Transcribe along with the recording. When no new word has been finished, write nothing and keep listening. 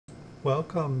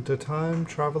Welcome to Time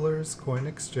Traveler's Coin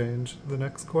Exchange. The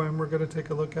next coin we're going to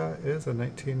take a look at is a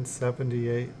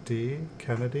 1978D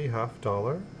Kennedy half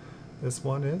dollar. This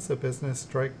one is a business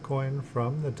strike coin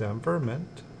from the Denver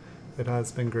Mint. It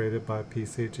has been graded by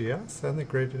PCGS and they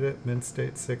graded it mint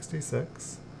state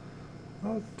 66.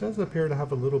 It does appear to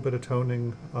have a little bit of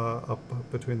toning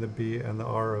up between the B and the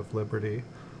R of Liberty.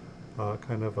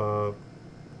 Kind of a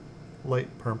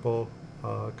light purple,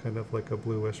 kind of like a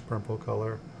bluish purple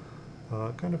color.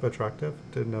 Kind of attractive.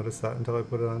 Didn't notice that until I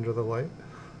put it under the light.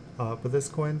 But this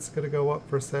coin's going to go up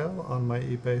for sale on my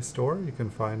eBay store. You can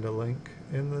find a link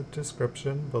in the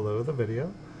description below the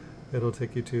video. It'll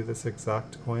take you to this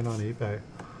exact coin on eBay.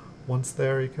 Once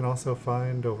there, you can also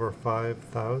find over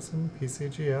 5,000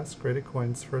 PCGS graded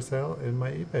coins for sale in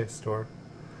my eBay store.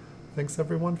 Thanks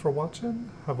everyone for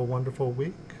watching. Have a wonderful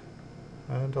week,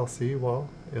 and I'll see you all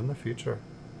in the future.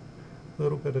 A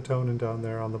little bit of toning down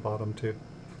there on the bottom too.